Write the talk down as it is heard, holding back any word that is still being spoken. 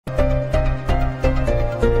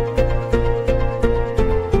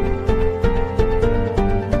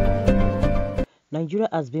Nigeria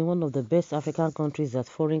has been one of the best African countries that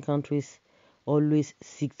foreign countries always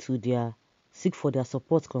seek for their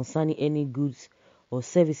support concerning any goods or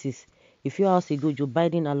services. A few hours ago, Joe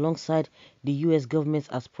Biden, alongside the U.S. government,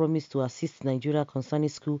 has promised to assist Nigeria concerning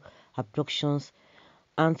school abductions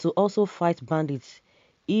and to also fight bandits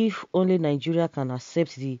if only Nigeria can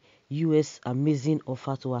accept the U.S. amazing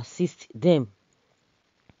offer to assist them.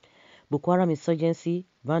 Boko Haram insurgency,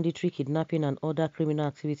 banditry, kidnapping, and other criminal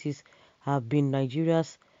activities have been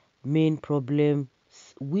Nigeria's main problems,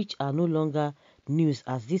 which are no longer news,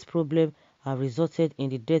 as this problem have resulted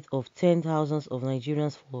in the death of 10,000s of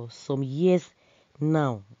Nigerians for some years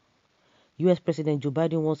now. U.S. President Joe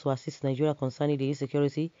Biden wants to assist Nigeria concerning the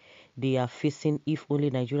insecurity they are facing if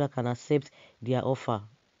only Nigeria can accept their offer.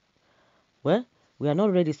 Well, we are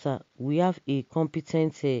not ready, sir. We have a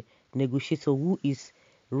competent negotiator who is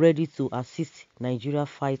ready to assist Nigeria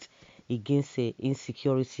fight against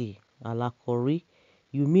insecurity. Alakori,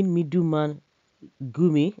 you mean middleman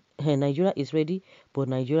Gumi? Nigeria is ready, but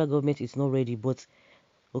Nigeria government is not ready. But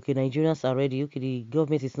okay, Nigerians are ready. Okay, the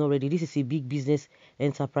government is not ready. This is a big business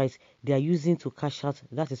enterprise they are using to cash out.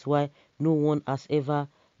 That is why no one has ever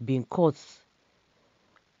been caught.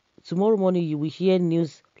 Tomorrow morning you will hear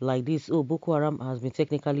news like this. Oh, Boko Haram has been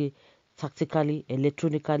technically, tactically,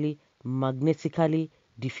 electronically, magnetically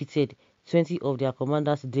defeated. 20 of their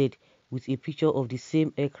commanders dead, with a picture of the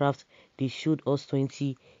same aircraft they showed us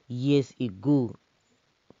 20 years ago.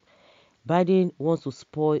 Biden wants to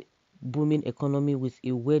spoil booming economy with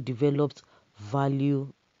a well-developed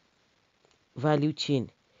value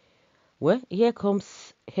chain. Well, here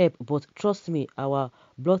comes help, but trust me, our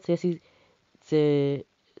bloodthirsty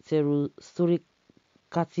terrorist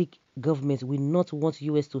government will not want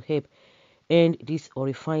US to help end this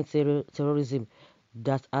horrifying terrorism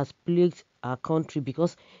that has plagued our country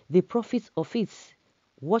because they profit of it.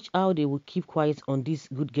 Watch how they will keep quiet on this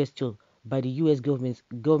good gesture by the US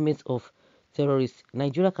government of terrorists.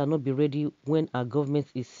 Nigeria cannot be ready when our government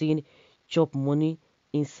is seeing chop money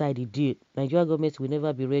inside the deal. Nigeria government will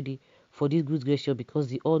never be ready for this good gesture because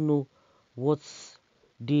they all know what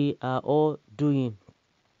they are all doing.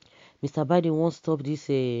 Mr. Biden won't stop this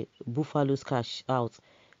buffaloes cash out.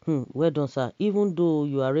 Well done, sir. Even though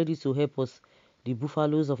you are ready to help us, the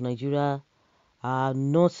buffaloes of Nigeria are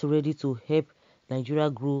not ready to help Nigeria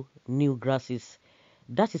grow new grasses.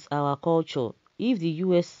 That is our culture. If the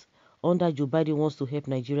US under Joe Biden wants to help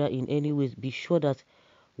Nigeria in any way, be sure that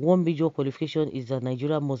one major qualification is that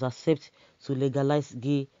Nigeria must accept to legalize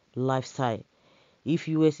gay lifestyle. If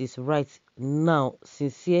US is right now,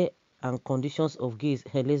 sincere and conditions of gays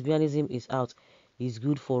and lesbianism is out, is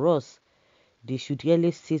good for us. They should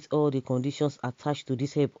really state all the conditions attached to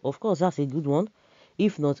this help. Of course, that's a good one.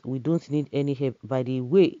 If not, we don't need any help. By the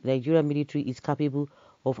way, Nigerian military is capable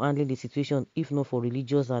of handling the situation, if not for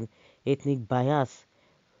religious and ethnic bias.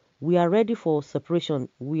 We are ready for separation.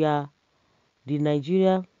 We are the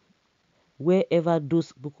Nigeria wherever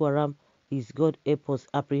those Boko Haram is, God help us,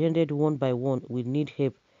 apprehended one by one, we need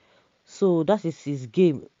help. So that is his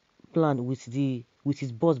game plan with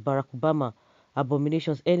his boss Barack Obama,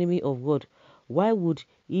 abominations, enemy of God. Why would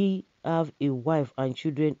he have a wife and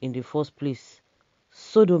children in the first place?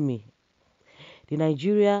 Sodomy. We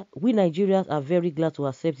Nigerians are very glad to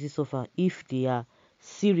accept this offer if they are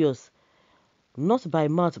serious, not by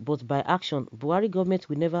mouth but by action. Buhari government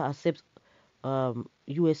will never accept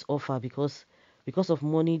US offer because of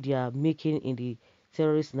money they are making in the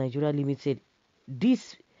terrorist Nigeria Limited.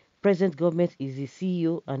 This present government is the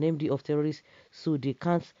CEO and MD of terrorists, so they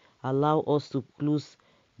can't allow us to close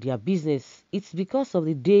their business. It's because of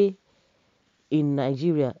the day in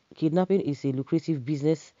Nigeria. Kidnapping is a lucrative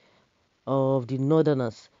business of the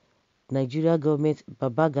northerners. Nigeria government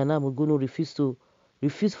Baba Gana Mugono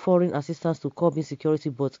refused foreign assistance to curb insecurity,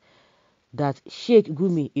 but that Sheikh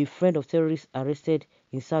Gumi, a friend of terrorists arrested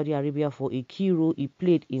in Saudi Arabia for a key role he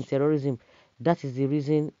played in terrorism, that is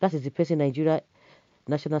the person Nigeria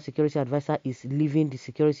National Security Advisor is leaving the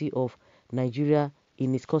security of Nigeria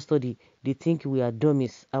in his custody. They think we are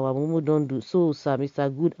dummies. Our Mumu don't do so, sir. Mr.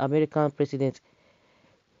 Good American President,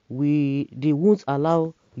 they won't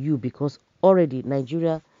allow you because already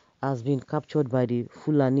Nigeria has been captured by the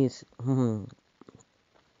Fulanis.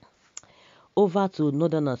 Over to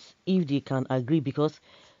northerners if they can agree, because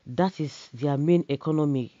that is their main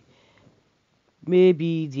economy.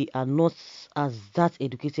 Maybe they are not as that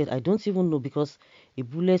educated. I don't even know, because a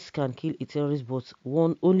bullet can kill a terrorist, but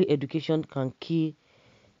only education can kill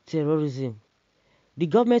terrorism. The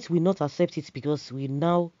government will not accept it because we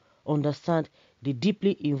now understand they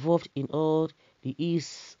deeply involved in all the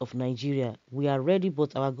ills of Nigeria. We are ready,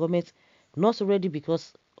 but our government not ready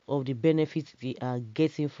because of the benefits they are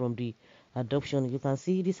getting from the adoption. You can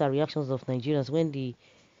see these are reactions of Nigerians when the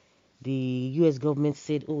US government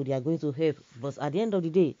said, oh, they are going to help. But at the end of the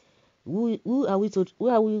day, who are we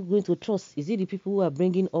going to trust? Is it the people who are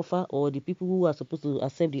bringing offer or the people who are supposed to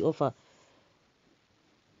accept the offer?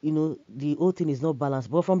 The whole thing is not balanced.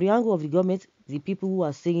 But from the angle of the government, the people who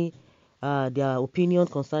are saying their opinion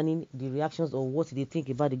concerning the reactions or what they think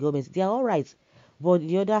about the government, they are all right. But on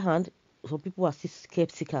the other hand, some people are still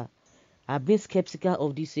skeptical. I've been skeptical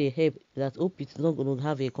of this help that hope it's not going to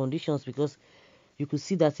have conditions, because you could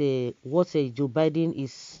see that what Joe Biden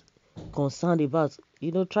is concerned about,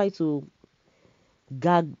 try to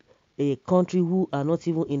gag a country who are not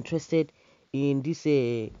even interested in this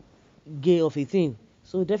gay of a thing.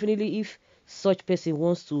 So definitely, if such person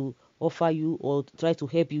wants to offer you or try to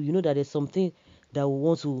help you, you know that there's something that will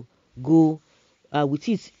want to go with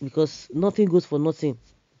it, because nothing goes for nothing.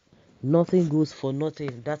 Nothing goes for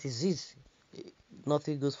nothing. That is it.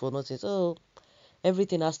 Nothing goes for nothing. So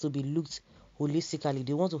everything has to be looked holistically.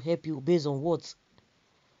 They want to help you based on what?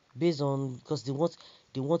 Based on, because they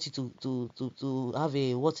want you to have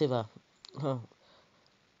a whatever. Huh.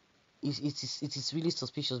 It is really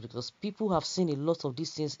suspicious, because people have seen a lot of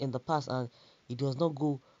these things in the past and it does not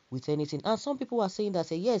go with anything. And some people are saying that,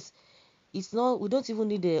 say, yes, it's not, we don't even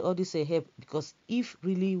need all this help, because if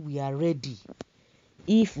really we are ready,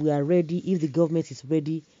 if the government is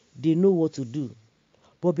ready, they know what to do.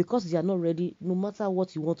 But because they are not ready, no matter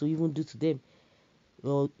what you want to even do to them,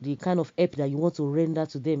 or the kind of help that you want to render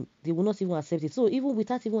to them, they will not even accept it. So even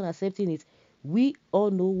without even accepting it, we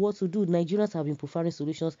all know what to do. Nigerians have been preferring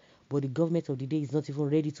solutions, but the government of the day is not even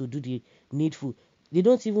ready to do the needful. They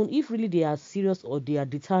don't even, if really they are serious or they are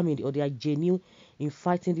determined or they are genuine in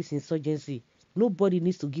fighting this insurgency, nobody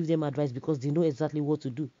needs to give them advice, because they know exactly what to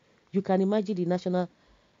do. You can imagine the national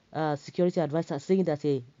security advisor saying that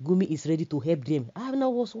Gumi is ready to help them. I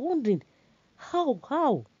was wondering,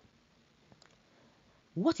 how?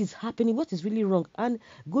 What is happening? What is really wrong? And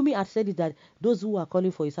Gumi had said it that those who are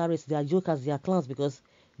calling for his arrest, they are jokers, they are clowns, because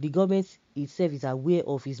the government itself is aware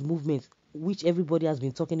of his movements, which everybody has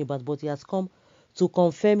been talking about, but he has come to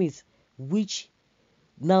confirm it, which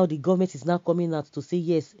now the government is now coming out to say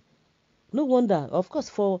yes. No wonder, of course,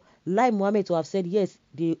 for Lai Mohammed to have said yes,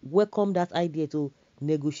 they welcome that idea to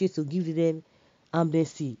negotiate to give them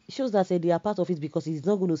amnesty. It shows that they are part of it, because he's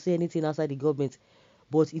not going to say anything outside the government.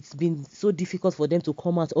 But it's been so difficult for them to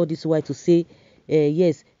come out all this while to say,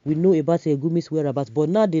 yes, we know about Gumi's whereabouts. But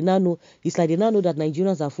now they now know, it's like they now know that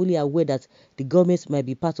Nigerians are fully aware that the government might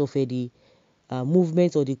be part of the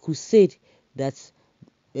movement or the crusade that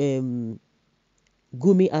um,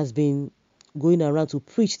 Gumi has been going around to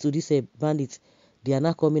preach to these bandits. They are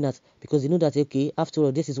now coming out, because they know that, okay, after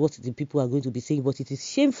all, this is what the people are going to be saying. But it is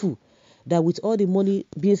shameful that with all the money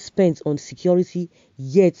being spent on security,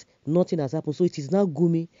 yet nothing has happened. So it is now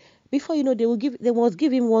Gumi. Before you know, they must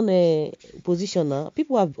give him one position now.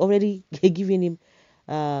 People have already given him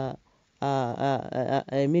a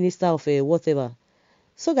minister of whatever.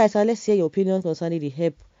 So guys, let's hear your opinion concerning the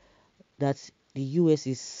help that the US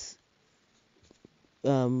is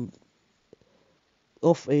um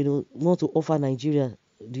want to offer Nigeria.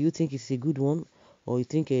 Do you think it's a good one, or you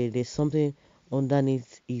think there's something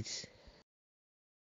underneath it?